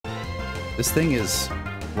This thing is,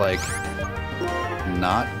 like,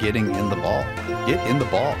 not getting in the ball. Get in the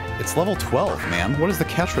ball. It's level 12, man. What is the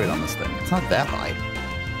catch rate on this thing? It's not that high.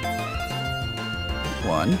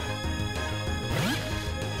 1.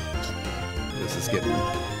 This is getting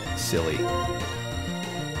silly.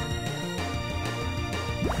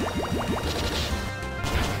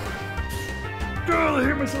 Oh, I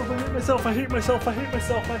hate myself, I hate myself, I hate myself, I hate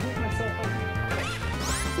myself, I hate myself,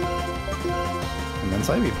 And then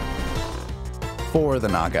Psybeam. For the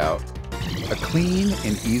knockout. A clean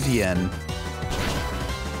and easy end.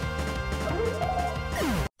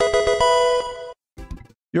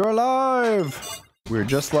 You're alive! We're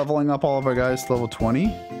just leveling up all of our guys to level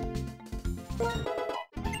 20.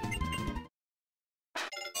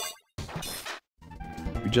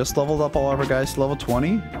 We just leveled up all of our guys to level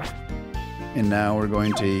 20. And now we're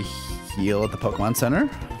going to heal at the Pokemon Center.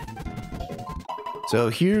 So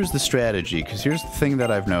here's the strategy, because here's the thing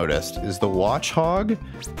that I've noticed, is the Watchog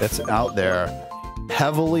that's out there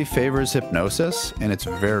heavily favors Hypnosis, and it's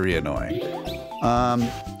very annoying.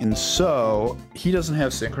 And so he doesn't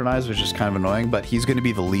have Synchronize, which is kind of annoying, but he's going to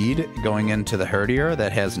be the lead going into the Herdier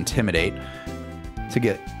that has Intimidate to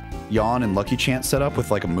get Yawn and Lucky Chant set up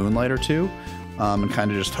with like a Moonlight or two, and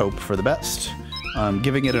kind of just hope for the best.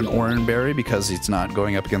 Giving it an Oran Berry because it's not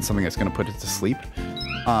going up against something that's going to put it to sleep.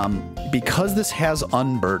 Because this has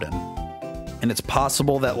Unburden, and it's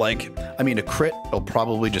possible that, like, I mean, a crit will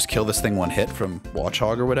probably just kill this thing one hit from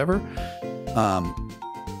Watchog or whatever.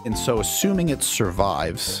 And so assuming it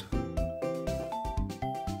survives,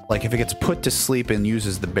 like if it gets put to sleep and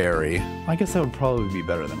uses the berry, I guess that would probably be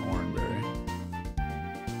better than Oran Berry.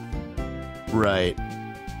 Right.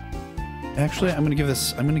 Actually, I'm gonna give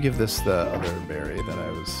this the other berry that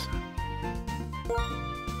I was.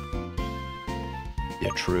 Yeah,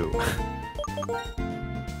 true.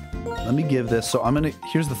 Let me give this. So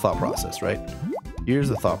here's the thought process, right? Here's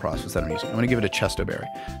the thought process that I'm using. I'm gonna give it a Chesto Berry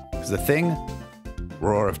because the thing,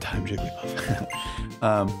 Roar of Time Jigglypuff.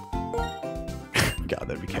 God,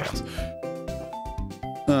 that'd be chaos.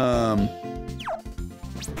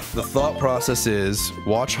 The thought process is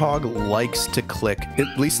Watchog likes to click,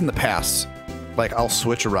 at least in the past, like I'll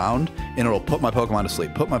switch around and it'll put my Pokemon to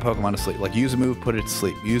sleep, put my Pokemon to sleep, like use a move, put it to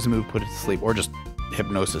sleep, use a move, put it to sleep, or just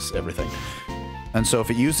Hypnosis everything. And so if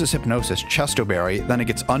it uses Hypnosis, Chesto Berry, then it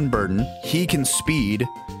gets Unburden, he can speed,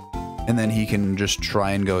 and then he can just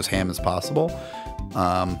try and go as ham as possible.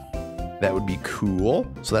 That would be cool.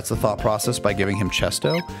 So that's the thought process by giving him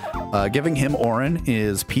Chesto. Giving him Oran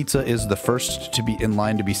is Pizza is the first to be in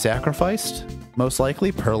line to be sacrificed, most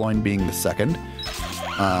likely, Purloin being the second.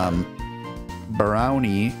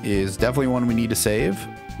 Brownie is definitely one we need to save.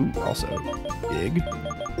 Ooh, also big.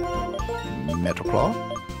 Metal Claw.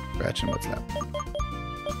 Scratching, what's that?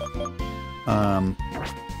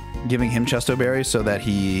 Giving him Chesto Berry so that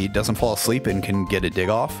he doesn't fall asleep and can get a dig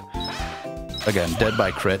off. Again, dead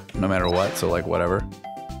by crit, no matter what, so like whatever.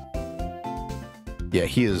 Yeah,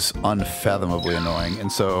 he is unfathomably annoying,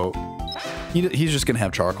 and so he's just gonna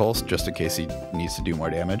have Charcoals just in case he needs to do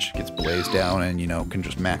more damage. Gets Blazed down and, you know, can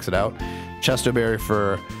just max it out. Chesto Berry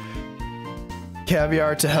for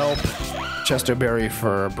Caviar to help, Chesto Berry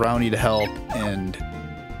for Brownie to help, and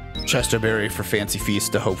Chesto Berry for Fancy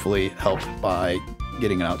Feast to hopefully help by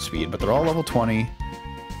getting an outspeed. But they're all level 20.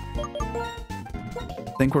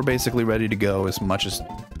 I think we're basically ready to go as much as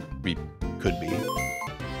we could be.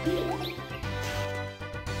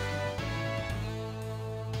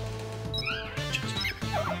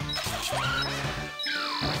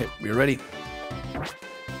 Okay, we're ready.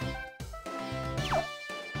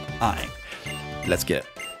 Alright, let's get it.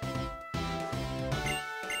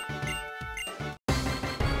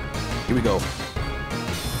 Here we go.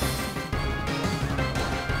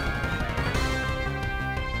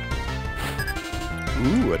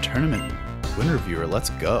 Ooh, a tournament winner viewer. Let's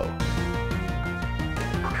go.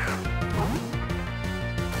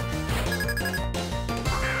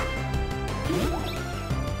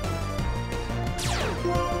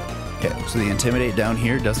 Okay, so the Intimidate down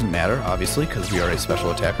here doesn't matter, obviously, because we are a special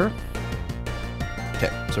attacker. Okay,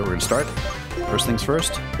 so we're going to start. First things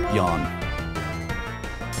first, Yawn.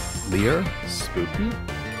 Leer, Spooky.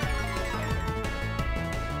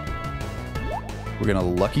 We're going to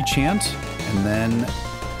Lucky Chant. And then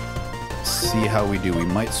see how we do. We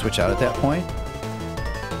might switch out at that point.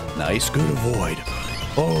 Nice. Good avoid.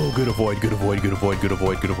 Oh, good avoid, good avoid, good avoid, good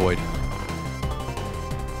avoid, good avoid.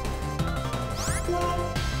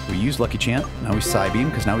 We use Lucky Chant. Now we Psybeam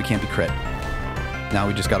because now we can't be crit. Now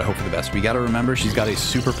we just got to hope for the best. We got to remember she's got a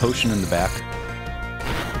Super Potion in the back.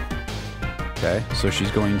 Okay, so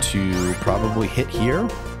she's going to probably hit here.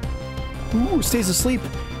 Ooh, stays asleep.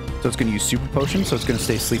 So it's going to use Super Potion, so it's going to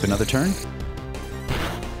stay asleep another turn.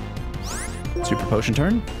 Super Potion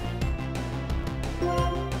turn.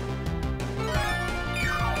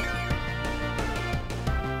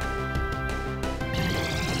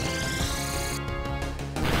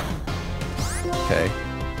 Okay.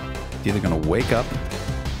 It's either going to wake up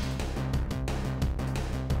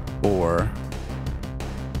or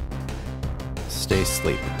stay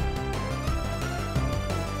asleep.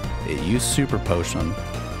 It used Super Potion.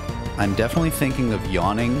 I'm definitely thinking of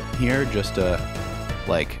yawning here just to,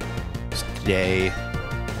 like, stay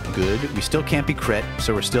good. We still can't be crit,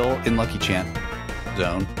 so we're still in Lucky Chant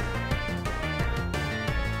zone.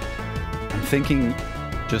 I'm thinking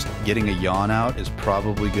just getting a yawn out is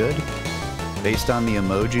probably good. Based on the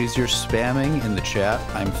emojis you're spamming in the chat,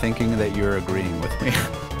 I'm thinking that you're agreeing with me.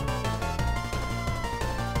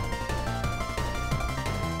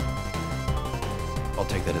 I'll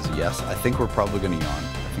take that as a yes. I think we're probably going to yawn.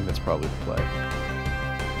 I think that's probably the play.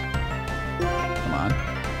 Come on.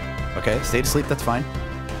 Okay, stay asleep, that's fine.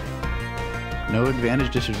 No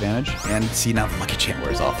advantage, disadvantage. And see, now the Lucky Chant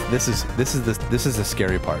wears off. This is the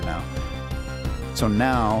scary part now. So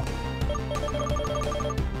now...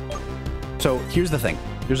 So here's the thing.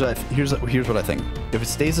 Here's what I think. If it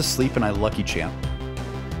stays asleep and I Lucky Chant...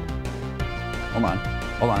 Hold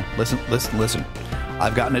on. Listen.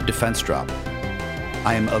 I've gotten a defense drop.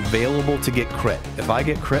 I am available to get crit. If I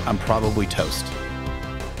get crit, I'm probably toast.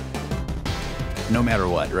 No matter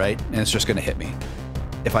what, right? And it's just gonna hit me.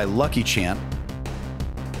 If I Lucky Chant,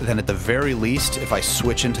 then at the very least, if I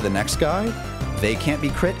switch into the next guy, they can't be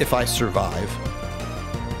crit if I survive.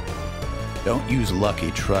 Don't use Lucky,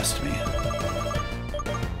 trust me.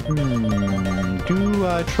 Do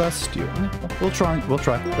I trust you? We'll try.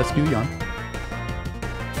 Let's do yawn.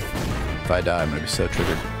 If I die, I'm gonna be so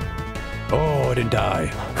triggered. Oh, I didn't die.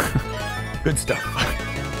 Good stuff.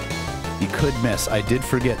 He could miss. I did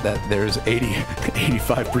forget that there's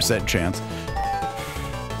 85% chance.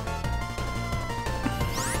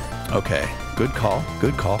 Okay, good call.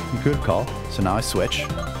 So now I switch.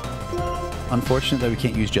 Unfortunate that we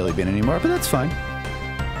can't use Jelly Bean anymore, but that's fine.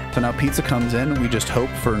 So now Pizza comes in, we just hope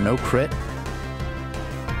for no crit,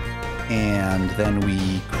 and then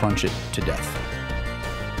we crunch it to death.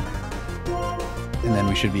 And then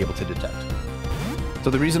we should be able to detect.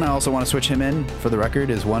 So the reason I also want to switch him in, for the record,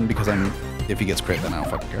 is one, because if he gets crit, then I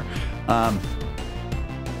don't fucking care.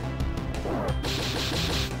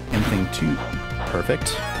 And thing two, perfect.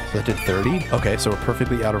 So that did 30. Okay, so we're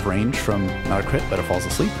perfectly out of range from not a crit, but it falls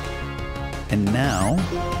asleep. And now,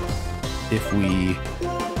 if we...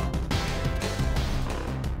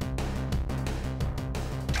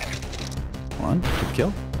 Hold on, good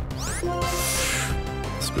kill.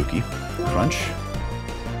 Spooky. Crunch.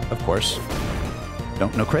 Of course.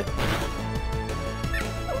 No crit.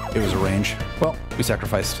 It was a range. Well, we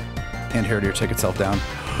sacrificed. And Herodier took itself down.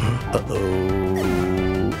 Uh-oh.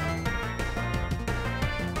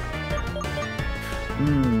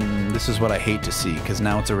 This is what I hate to see, because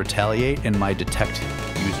now it's a retaliate, and my detect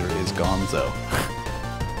user is Gonzo.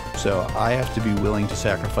 So I have to be willing to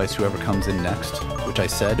sacrifice whoever comes in next, which I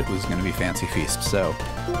said was going to be Fancy Feast. So,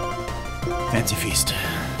 Fancy Feast.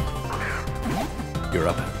 You're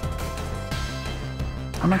up.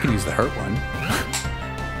 I'm not going to use the hurt one,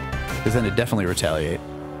 because then it definitely retaliate.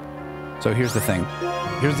 So here's the thing.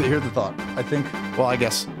 Here's the thought. I think, well, I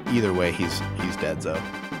guess either way he's dead, so.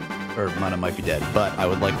 Or Mana might be dead, but I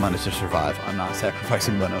would like Mana to survive. I'm not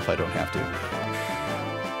sacrificing Mana if I don't have to.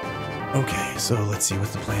 Okay, so let's see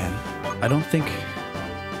what's the plan. I don't think...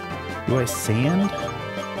 Do I sand?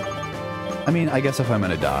 I mean, I guess if I'm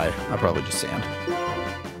gonna die, I'll probably just sand.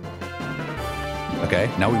 Okay,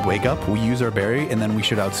 now we wake up, we use our berry, and then we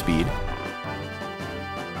should outspeed.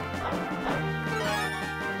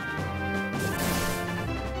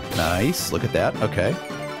 Nice, look at that, okay.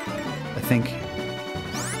 I think...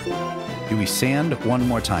 Do we sand one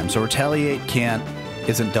more time? So retaliate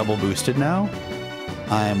isn't double boosted now.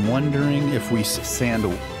 I'm wondering if we sand,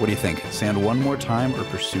 what do you think? Sand one more time or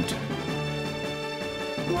pursuit?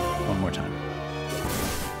 One more time.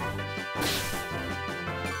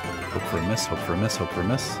 Hope for a miss, hope for a miss, hope for a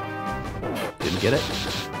miss. Didn't get it.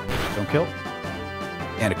 Don't kill.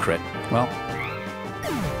 And a crit. Well,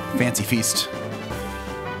 Fancy Feast.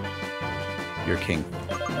 You're king.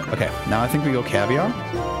 Okay, now I think we go Caviar.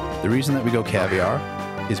 The reason that we go Caviar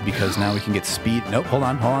is because now we can get speed. Nope, hold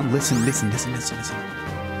on. Listen.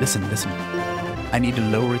 I need to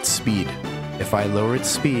lower its speed. If I lower its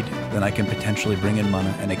speed, then I can potentially bring in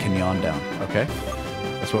Mana and it can yawn down, okay?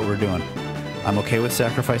 That's what we're doing. I'm okay with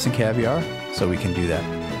sacrificing Caviar, so we can do that.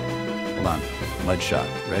 Hold on. Mud shot.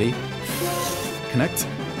 Ready? Connect.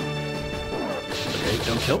 Okay,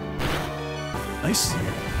 don't kill. Nice.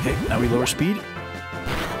 Okay, now we lower speed.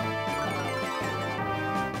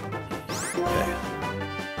 Okay.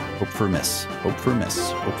 Hope for a miss. Hope for a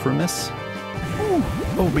miss. Hope for a miss. Ooh.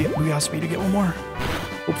 Oh, we got speed to get one more.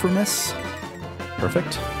 Hope for a miss.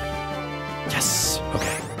 Perfect. Yes.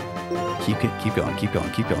 Okay. Keep going. Keep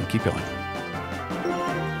going. Keep going. Keep going.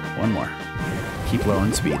 One more. Keep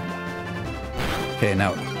lowering speed. Okay,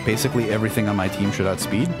 now basically everything on my team should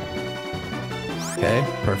outspeed. Okay,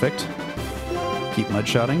 perfect. Keep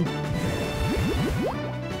mudshotting.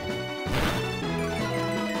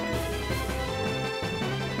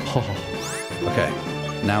 Oh. Okay,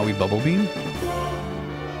 now we bubble beam.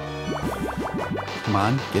 Come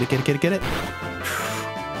on, get it, get it, get it, get it.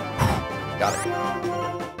 Got it.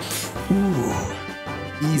 Ooh,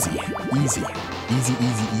 easy, easy, easy,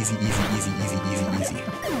 easy, easy, easy, easy, easy, easy, easy.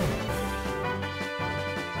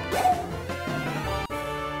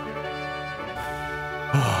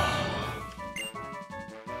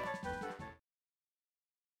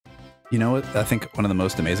 You know what? I think one of the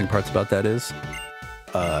most amazing parts about that is,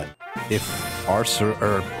 if our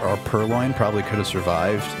Purloin probably could have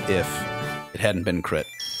survived if it hadn't been crit.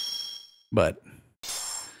 But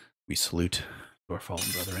we salute our fallen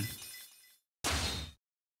brethren.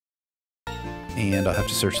 And I'll have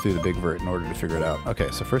to search through the big vert in order to figure it out. Okay,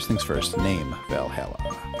 so first things first. Name Valhalla.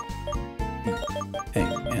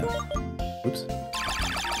 And oops.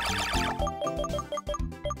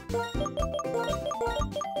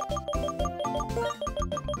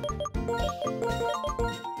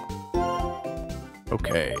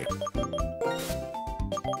 Okay.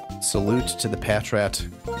 Salute to the Patrat.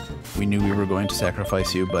 We knew we were going to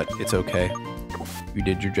sacrifice you, but it's okay. You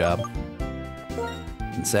did your job.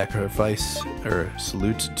 And sacrifice, or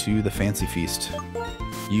salute to the Fancy Feast.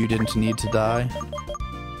 You didn't need to die,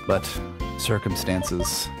 but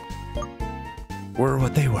circumstances were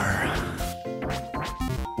what they were.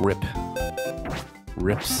 Rip.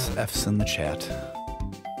 Rips F's in the chat.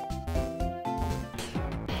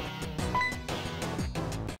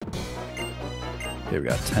 Okay, we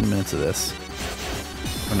got 10 minutes of this.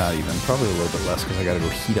 Or not even, probably a little bit less because I gotta go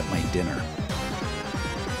heat up my dinner.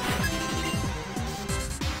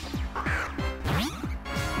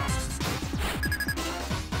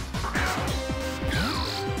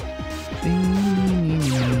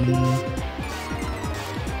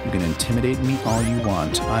 You can intimidate me all you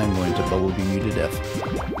want. I'm going to bubble beam you to death.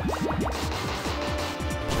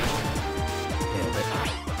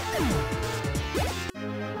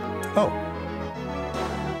 Oh.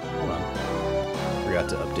 Hold on. Forgot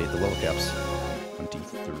to update the level caps.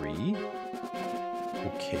 23.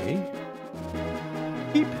 Okay.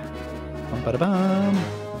 Beep. Bum ba da bum.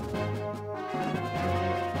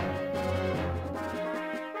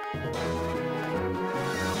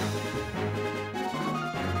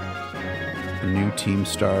 The new Team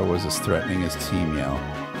Star was as threatening as Team Yell.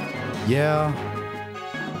 Yeah.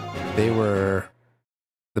 They were...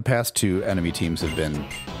 The past two enemy teams have been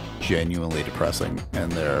genuinely depressing,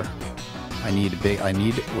 and they're...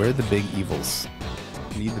 where are the big evils?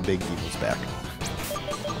 I need the big evils back.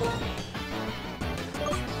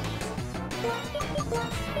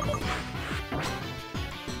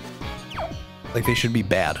 Like, they should be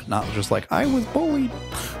bad, not just like, I was bullied.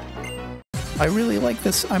 I really like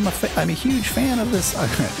this. I'm a huge fan of this.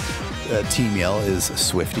 Team Yell is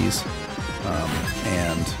Swifties,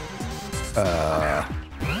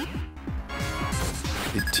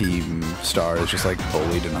 the Team Star is just like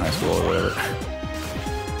bullied in high school or whatever.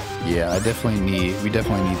 Yeah, we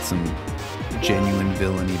definitely need some genuine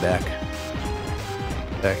villainy back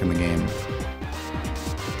in the game.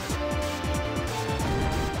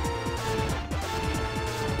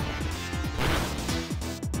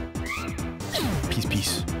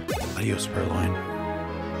 Peace. Adios, Purloin.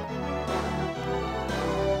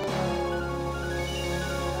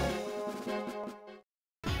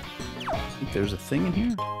 I think there's a thing in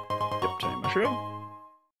here. Yep, time mushroom.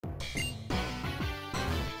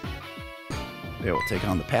 Okay, we'll take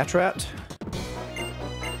on the Patrat.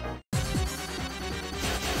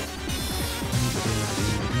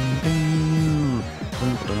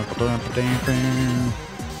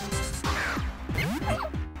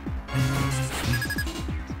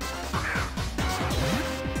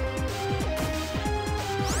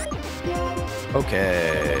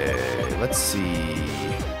 Okay, let's see.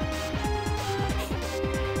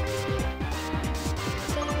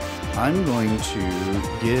 I'm going to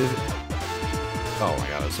give... Oh my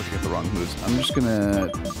god, I was looking at the wrong moves. I'm just gonna...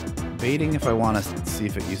 Baiting if I want to see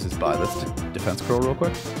if it uses buy. Let's defense curl real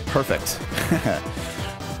quick. Perfect.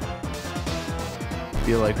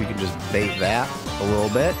 Feel like we can just bait that a little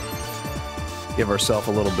bit. Give ourselves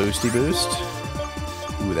a little boosty boost.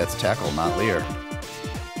 Ooh, that's tackle, not Leer.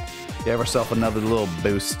 Give ourselves another little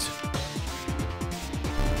boost.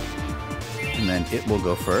 And then it will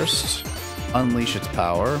go first. Unleash its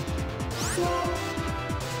power.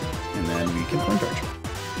 And then we can flame charge.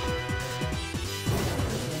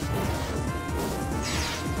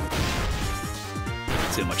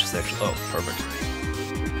 Let's see how much it's actually. Oh, perfect.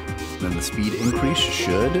 And then the speed increase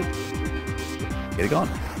should get it gone.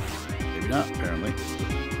 Maybe not, apparently.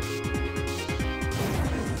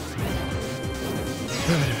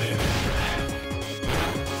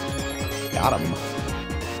 Got him.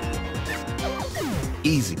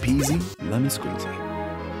 Easy peasy, lemon squeezy.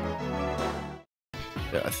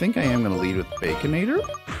 Yeah, I think I am going to lead with Baconator.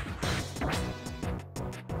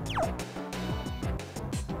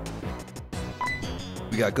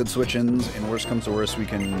 We got good switch-ins, and worst comes to worst, we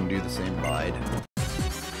can do the same bide.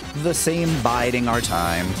 The same biding our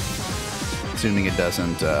time. Assuming it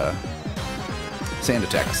doesn't, sand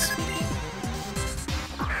attacks.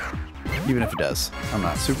 Even if it does. I'm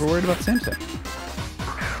not super worried about the sand attack.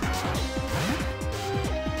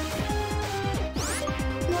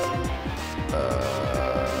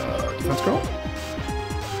 Defense scroll.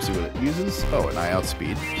 See what it uses. Oh, and I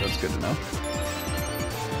outspeed. That's good to know.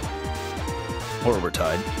 Or we're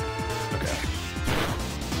tied. Okay.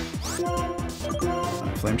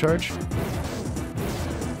 Flame charge.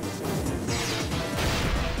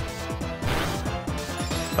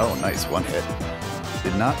 Oh, nice. One hit.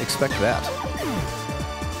 Did not expect that.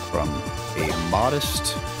 From a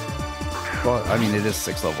modest... Well, I mean, it is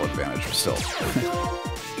 6th level advantage, but still.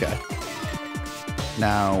 Okay.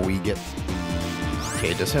 Now we get...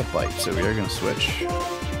 Okay, it does have bite, so we are going to switch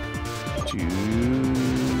to...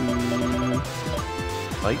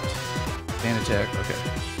 Bite. And attack. Okay.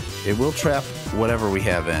 It will trap whatever we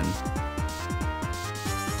have in.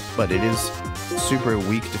 But it is super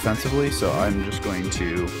weak defensively, so I'm just going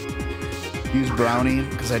to use Brownie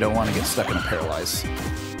because I don't want to get stuck in a paralyze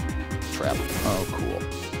trap. Oh, cool.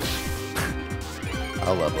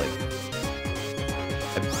 How lovely.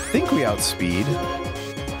 I think we outspeed.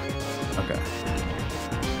 Okay.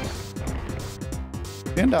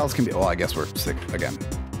 Vandals can be... Well, I guess we're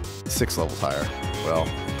 6 levels higher. Well,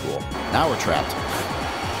 cool. Now we're trapped.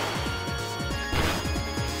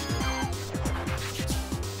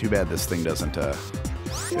 Too bad this thing doesn't, yeah,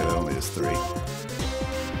 it only is 3.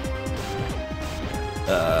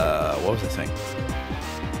 What was I saying?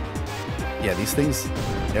 Yeah, these things,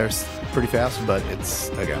 they're pretty fast, but it's,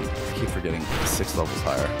 again, I keep forgetting 6 levels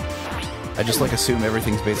higher. I just, like, assume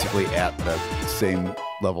everything's basically at the same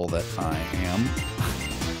level that I am,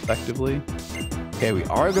 effectively. Okay, we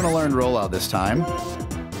are going to learn Rollout this time.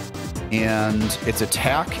 And its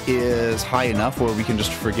attack is high enough where we can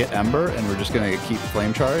just forget Ember, and we're just going to keep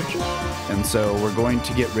Flame Charge. And so we're going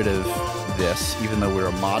to get rid of this, even though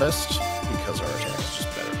we're modest, because our attack is just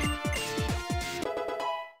better. Okay.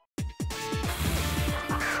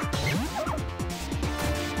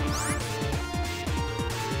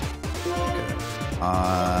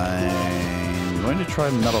 I'm going to try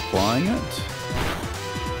Metal Clawing it.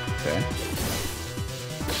 Okay.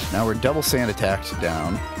 Now we're double sand attacked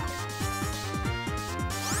down.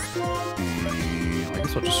 I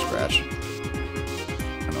guess I'll just scratch.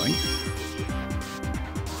 Annoying.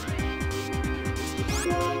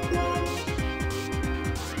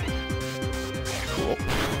 Cool.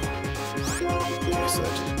 Okay, so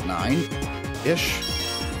that's 9-ish.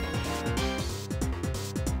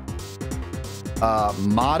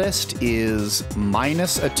 Modest is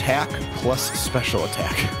minus attack plus special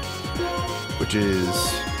attack, which is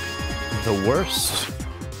the worst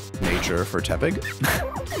nature for Tepig.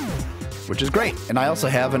 Which is great. And I also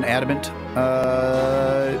have an adamant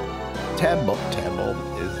Tadbulb. Tadbulb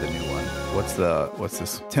is the new one. What's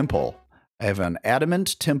this? Temple. I have an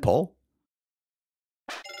adamant Temple.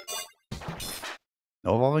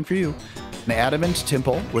 No evolving for you. An adamant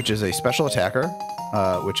Temple, which is a special attacker,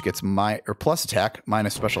 which gets plus attack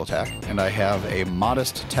minus special attack. And I have a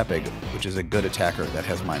modest Tepig, which is a good attacker that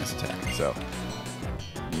has minus attack. So,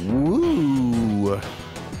 woo.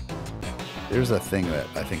 There's a thing that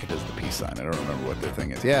I think it is the peace sign. I don't remember what their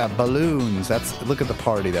thing is. Yeah, balloons. Look at the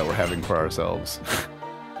party that we're having for ourselves.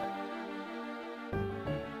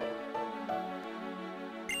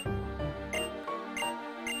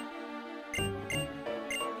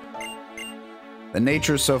 The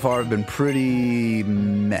natures so far have been pretty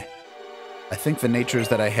meh. I think the natures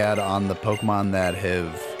that I had on the Pokemon that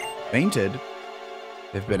have fainted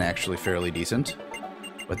have been actually fairly decent.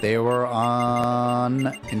 But they were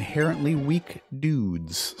on inherently weak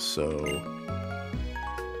dudes, so...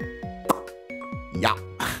 Yeah.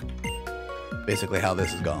 basically how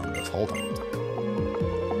this has gone this whole time.